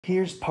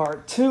Here's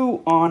part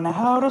 2 on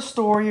how to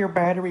store your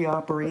battery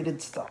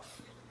operated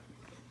stuff.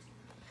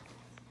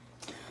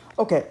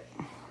 Okay,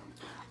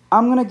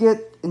 I'm gonna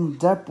get in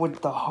depth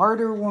with the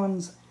harder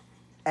ones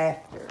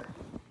after,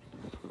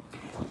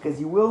 because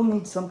you will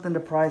need something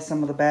to pry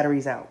some of the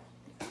batteries out.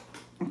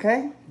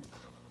 Okay?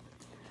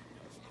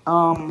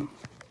 I've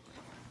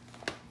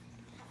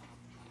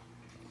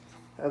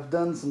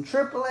done some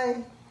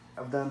AAA,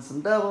 I've done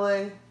some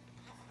AA,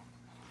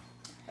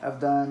 I've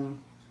done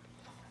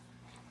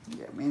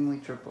mainly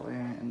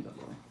AAA and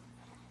AA.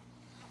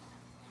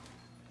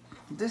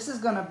 This is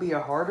gonna be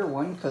a harder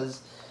one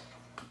because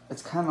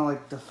it's kind of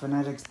like the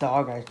Phonetics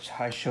dog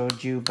I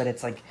showed you, but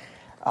it's like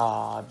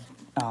TOW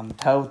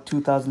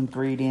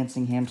 2003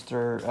 dancing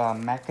hamster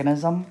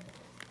mechanism.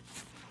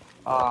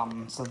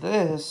 So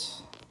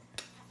this,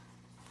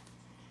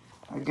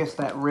 I guess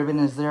that ribbon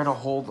is there to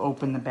hold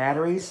open the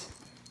batteries.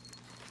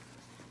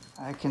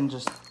 I can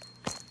just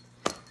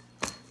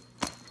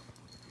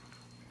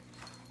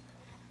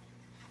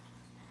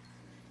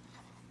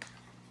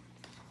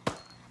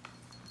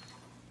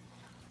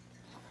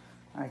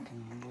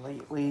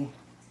lightly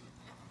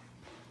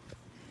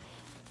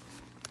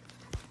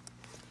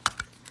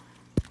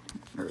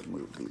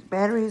remove these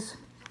batteries.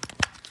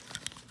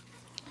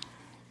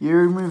 You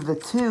remove the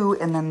two,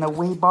 and then the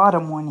way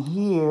bottom one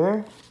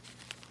here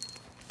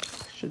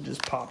should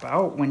just pop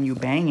out when you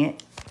bang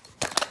it.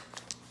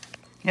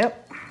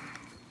 Yep.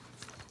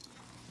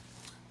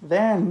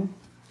 Then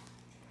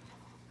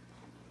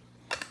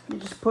you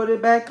just put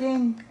it back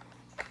in.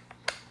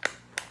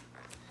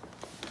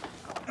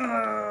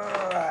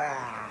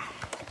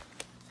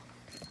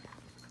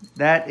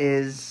 That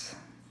is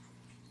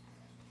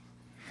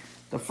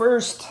the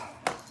first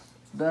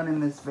done in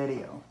this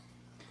video.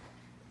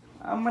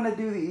 I'm gonna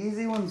do the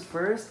easy ones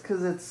first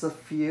because it's a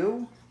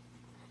few.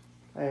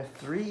 I have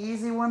 3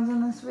 easy ones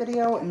in this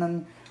video, and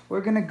then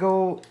we're gonna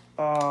go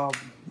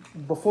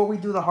before we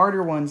do the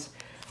harder ones.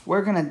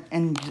 We're gonna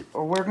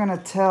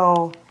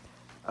tell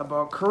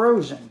about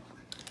corrosion.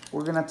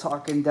 We're gonna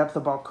talk in depth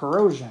about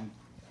corrosion.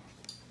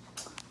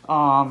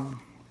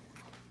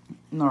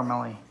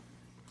 Normally.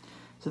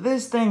 So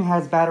this thing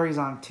has batteries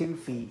on 2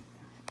 feet.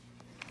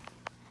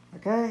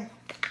 Okay?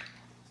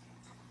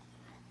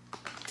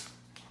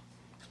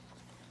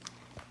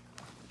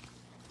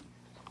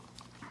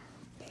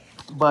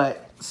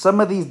 But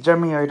some of these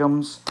Gemmy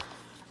items,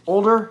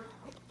 older,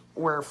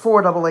 were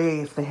 4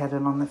 AA if they had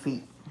it on the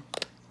feet.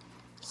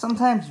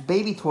 Sometimes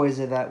baby toys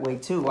are that way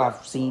too.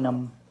 I've seen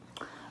them.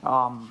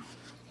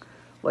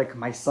 Like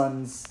my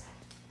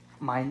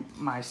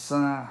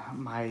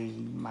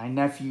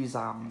nephew's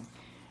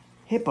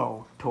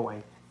hippo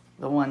toy,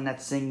 the one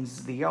that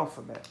sings the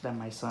alphabet that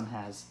my son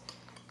has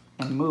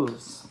and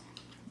moves.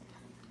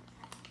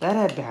 That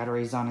had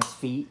batteries on its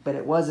feet, but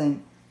it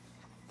wasn't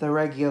the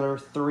regular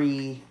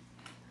 3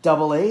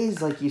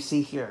 AA's like you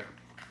see here.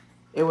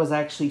 It was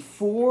actually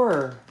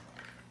 4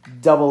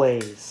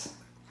 AA's.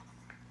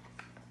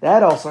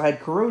 That also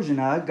had corrosion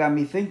on it. Got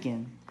me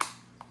thinking.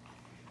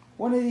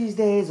 One of these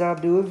days I'll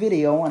do a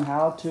video on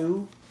how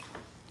to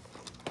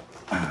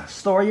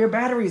store your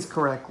batteries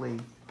correctly.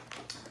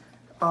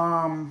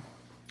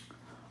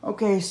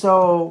 Okay,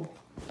 so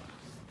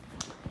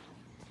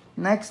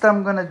next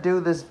I'm gonna do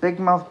this Big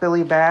Mouth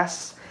Billy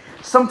Bass.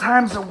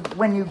 Sometimes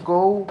when you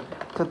go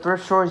to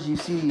thrift stores you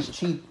see these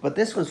cheap, but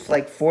this was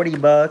like 40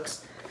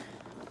 bucks.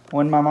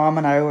 When my mom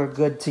and I were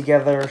good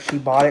together, she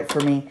bought it for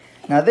me.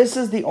 Now this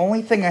is the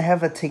only thing I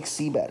have that takes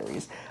C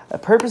batteries. I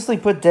purposely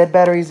put dead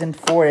batteries in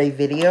for a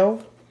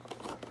video,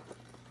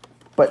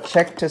 but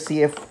check to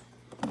see if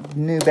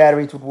new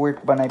batteries would work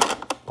when I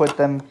put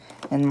them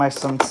in my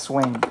son's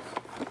swing.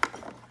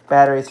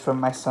 Batteries from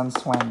my son's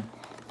swing.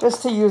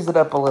 Just to use it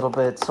up a little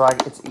bit so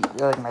it's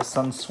like my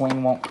son's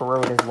swing won't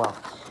corrode as well.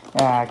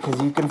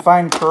 Because you can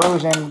find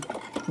corrosion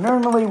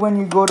normally when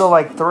you go to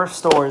like thrift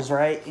stores,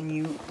 right? And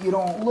you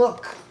don't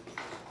look.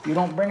 You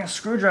don't bring a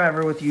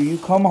screwdriver with you. You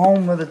come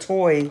home with a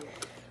toy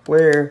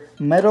where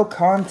metal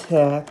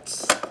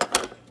contacts,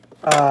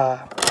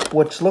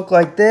 which look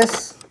like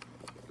this.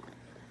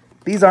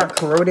 These aren't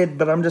corroded,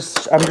 but I'm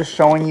just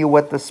showing you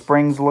what the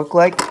springs look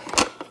like.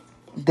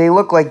 They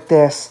look like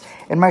this.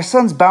 And my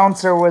son's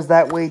bouncer was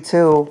that way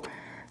too.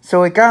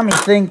 So it got me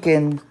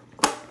thinking,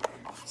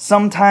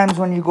 sometimes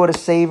when you go to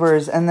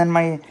Savers, and then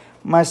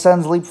my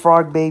son's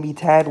Leapfrog baby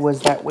Tad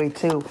was that way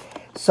too.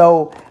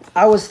 So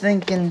I was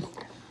thinking,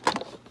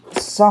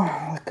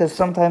 because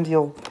sometimes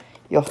you'll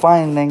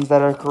find things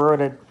that are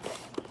corroded.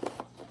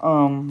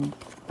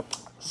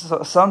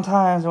 So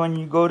sometimes when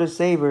you go to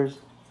Savers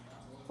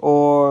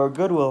or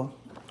Goodwill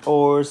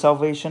or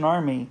Salvation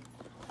Army,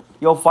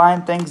 you'll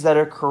find things that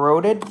are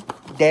corroded,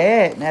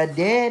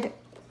 dead,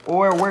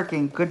 or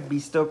working, could be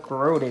still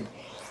corroded.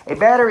 A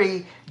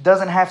battery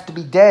doesn't have to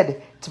be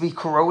dead to be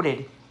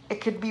corroded.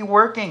 It could be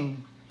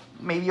working,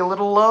 maybe a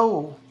little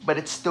low, but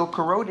it's still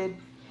corroded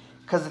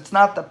because it's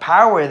not the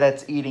power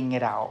that's eating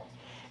it out.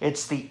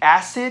 It's the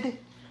acid,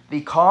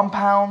 the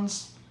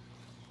compounds,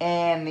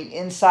 and the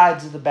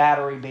insides of the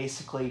battery,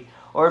 basically.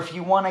 Or if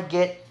you want to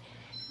get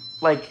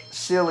like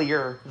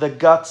sillier, the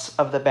guts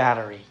of the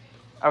battery.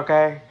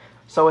 Okay?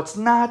 So it's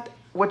not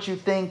what you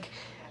think.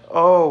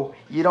 Oh,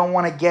 you don't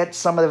want to get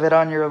some of it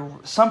on your...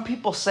 Some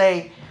people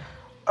say,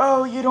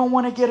 oh, you don't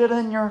want to get it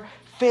in your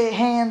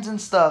hands and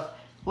stuff.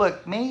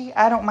 Look, me,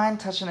 I don't mind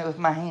touching it with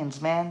my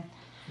hands, man.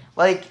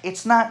 Like,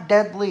 it's not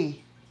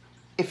deadly.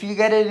 If you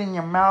get it in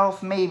your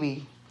mouth,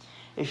 maybe.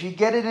 If you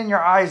get it in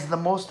your eyes, the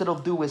most it'll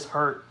do is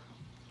hurt.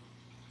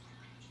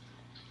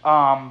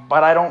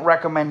 But I don't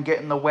recommend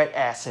getting the wet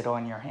acid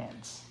on your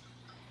hands.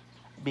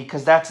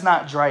 Because that's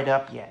not dried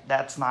up yet.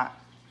 That's not...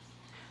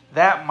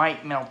 That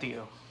might melt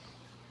you.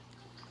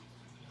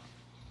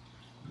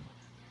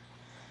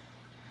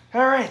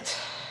 Alright.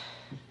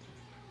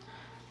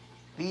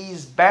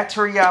 These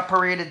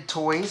battery-operated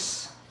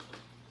toys.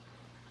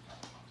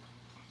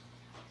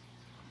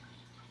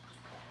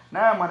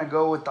 Now I'm going to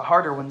go with the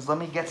harder ones. Let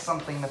me get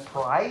something to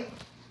pry.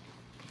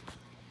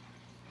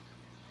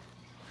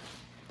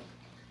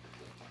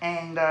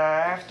 And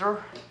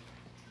after,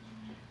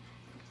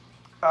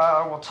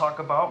 we'll talk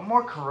about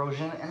more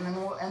corrosion, and then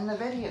we'll end the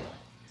video.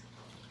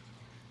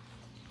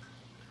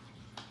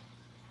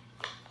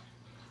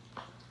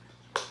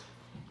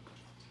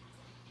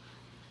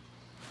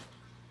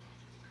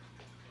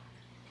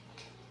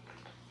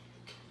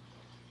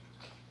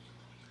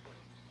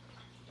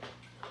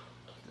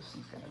 This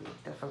is going to be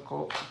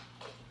difficult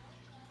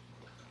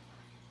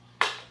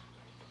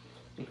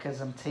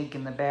because I'm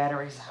taking the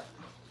batteries out.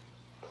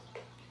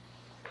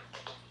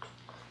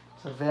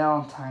 It's a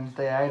Valentine's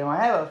Day item. I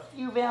have a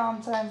few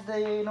Valentine's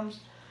Day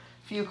items,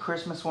 a few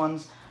Christmas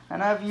ones,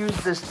 and I've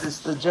used just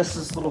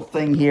this little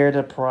thing here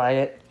to pry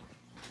it.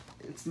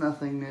 It's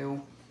nothing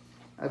new.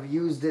 I've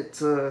used it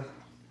to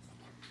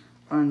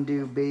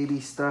undo baby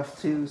stuff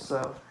too,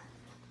 so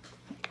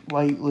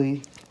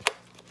lightly.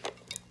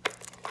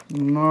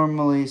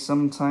 Normally,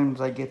 sometimes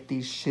I get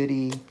these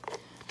shitty,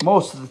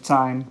 most of the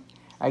time,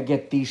 I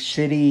get these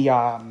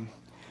shitty,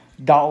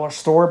 dollar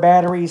store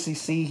batteries you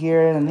see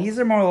here, and these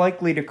are more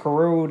likely to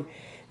corrode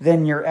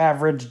than your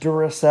average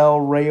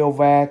Duracell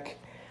Rayovac.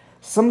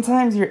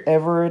 Sometimes your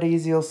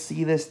Everetys, you'll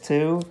see this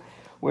too,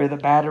 where the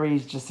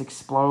batteries just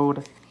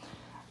explode.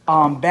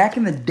 Back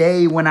in the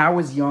day when I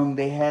was young,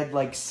 they had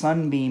like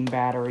Sunbeam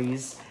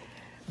batteries.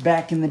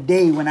 Back in the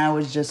day when I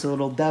was just a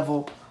little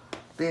devil,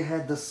 they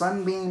had the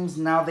Sunbeams.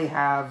 Now they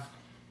have,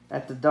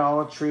 at the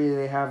Dollar Tree,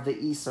 they have the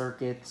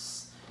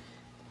E-Circuits.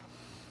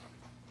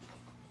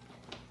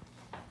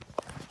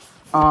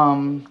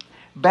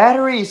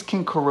 Batteries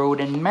can corrode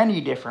in many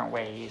different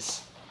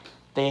ways.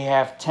 They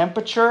have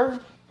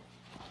temperature.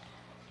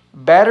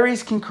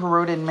 Batteries can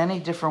corrode in many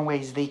different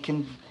ways. They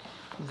can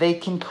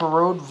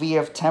corrode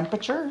via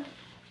temperature.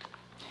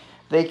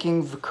 They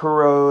can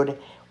corrode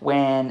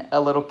when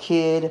a little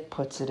kid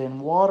puts it in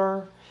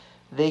water.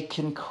 They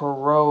can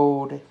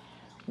corrode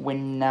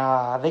when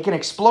they can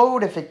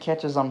explode if it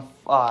catches on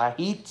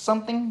heat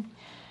something.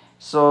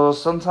 So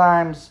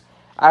sometimes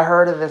I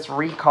heard of this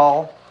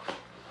recall.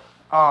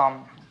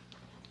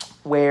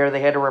 Where they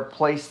had to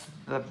replace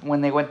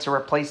when they went to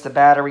replace the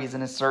batteries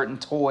in a certain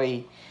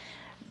toy,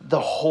 the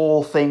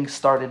whole thing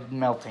started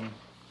melting.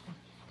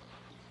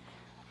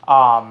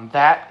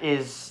 That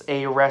is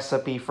a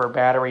recipe for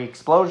battery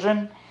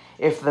explosion.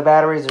 If the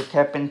batteries are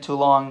kept in too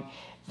long,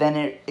 then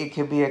it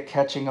could be a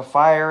catching a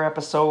fire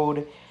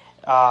episode.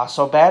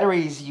 So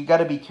batteries, you got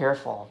to be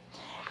careful.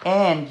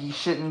 And you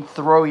shouldn't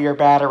throw your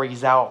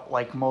batteries out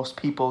like most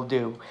people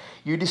do.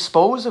 You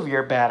dispose of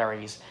your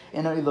batteries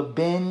in a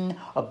bin,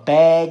 a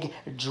bag,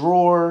 a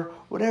drawer,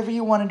 whatever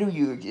you want to do.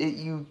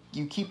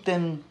 You keep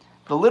them.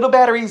 The little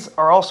batteries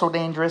are also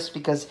dangerous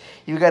because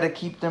you got to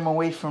keep them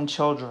away from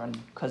children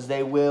because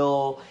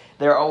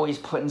they're always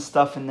putting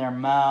stuff in their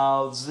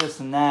mouths,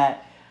 this and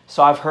that.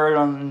 So I've heard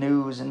on the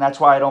news, and that's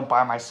why I don't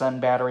buy my son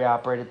battery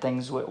operated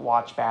things with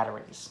watch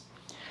batteries.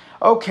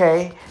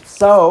 Okay,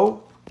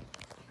 so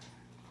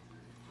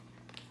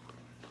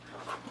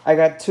I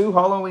got 2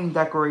 Halloween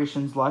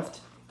decorations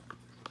left.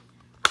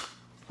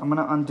 I'm going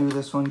to undo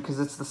this one because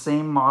it's the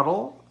same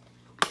model.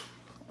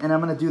 And I'm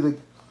going to do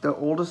the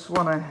oldest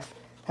one I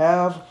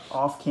have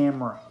off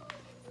camera.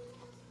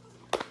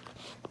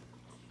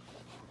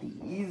 The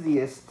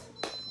easiest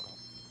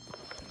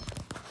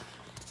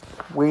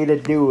way to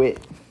do it.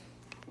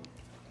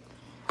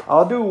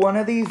 I'll do one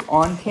of these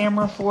on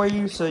camera for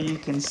you so you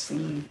can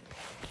see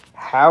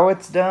how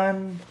it's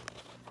done.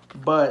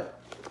 But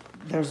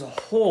there's a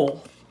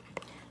hole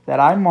that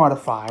I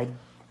modified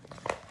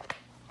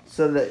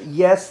so that,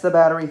 yes, the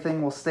battery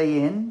thing will stay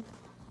in,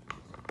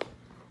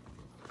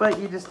 but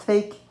you just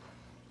take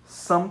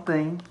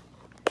something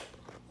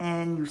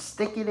and you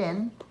stick it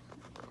in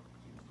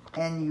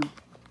and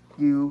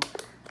you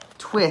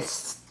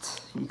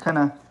twist. You kind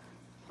of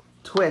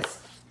twist,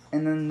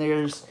 and then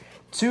there's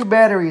 2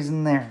 batteries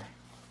in there.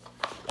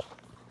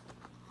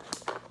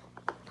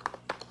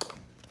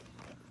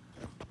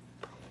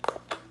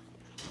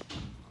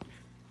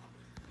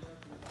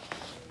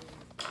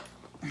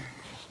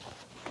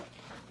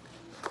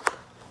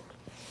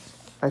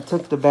 I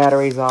took the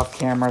batteries off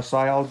camera, so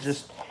I'll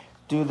just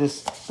do the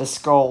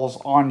skulls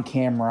on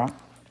camera.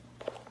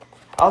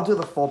 I'll do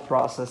the full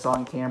process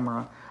on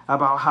camera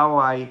about how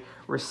I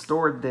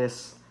restored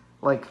this,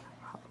 like,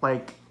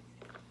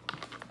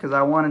 because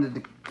I wanted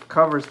the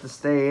covers to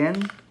stay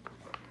in,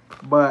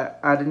 but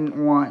I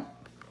didn't want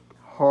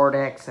hard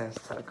access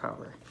to the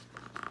cover.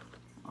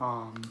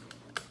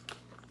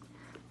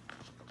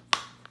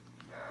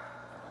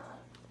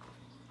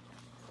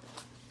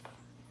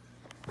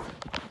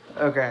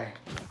 Okay,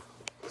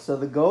 so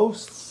the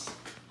ghosts,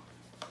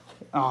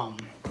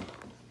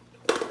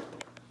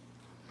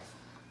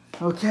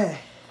 okay,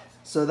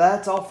 so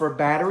that's all for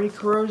battery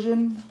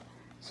corrosion.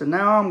 So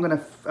now I'm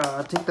gonna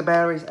take the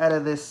batteries out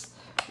of these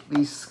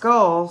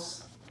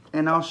skulls,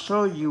 and I'll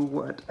show you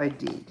what I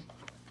did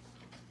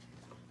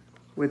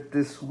with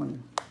this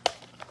one.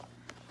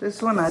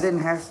 This one I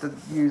didn't have to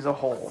use a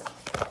hole.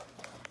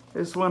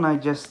 This one I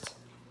just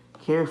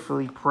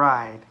carefully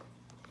pried.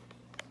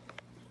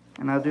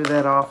 And I'll do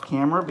that off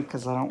camera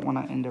because I don't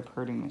want to end up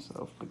hurting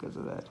myself because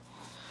of that.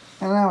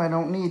 And now I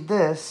don't need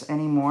this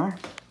anymore.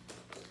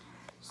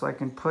 So I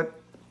can put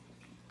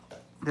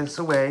this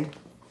away.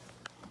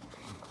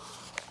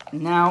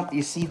 Now,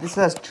 you see, this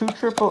has 2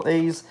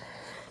 AAAs.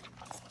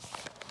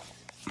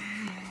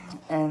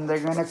 And they're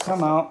going to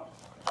come out.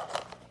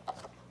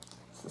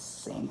 It's the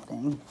same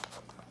thing.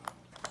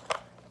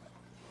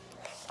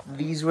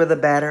 These were the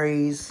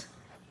batteries.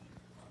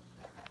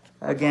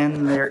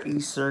 Again, they're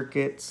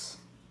E-circuits.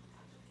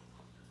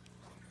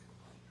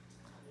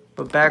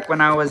 But back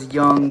when I was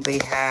young, they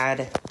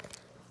had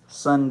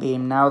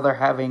Sunbeam. Now they're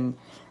having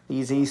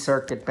these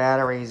E-circuit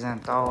batteries in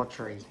Dollar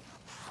Tree.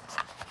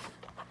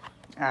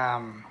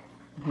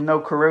 No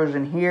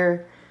corrosion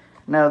here.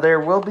 Now there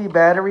will be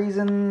batteries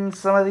in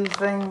some of these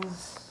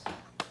things.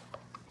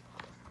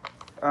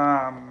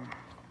 I'm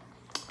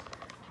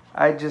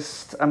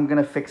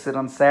gonna fix it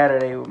on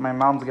Saturday. My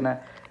mom's gonna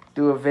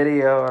do a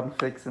video on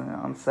fixing it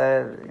on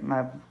Saturday.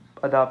 My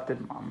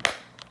adopted mom.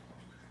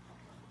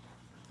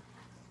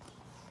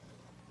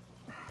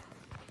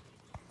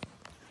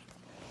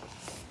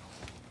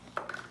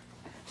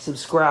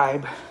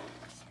 Subscribe.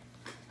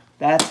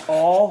 That's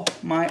all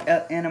my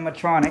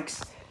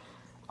animatronics.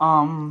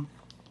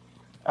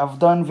 I've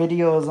done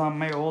videos on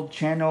my old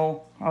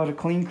channel how to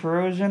clean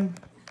corrosion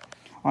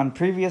on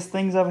previous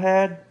things I've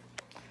had.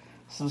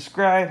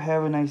 Subscribe.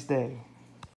 Have a nice day.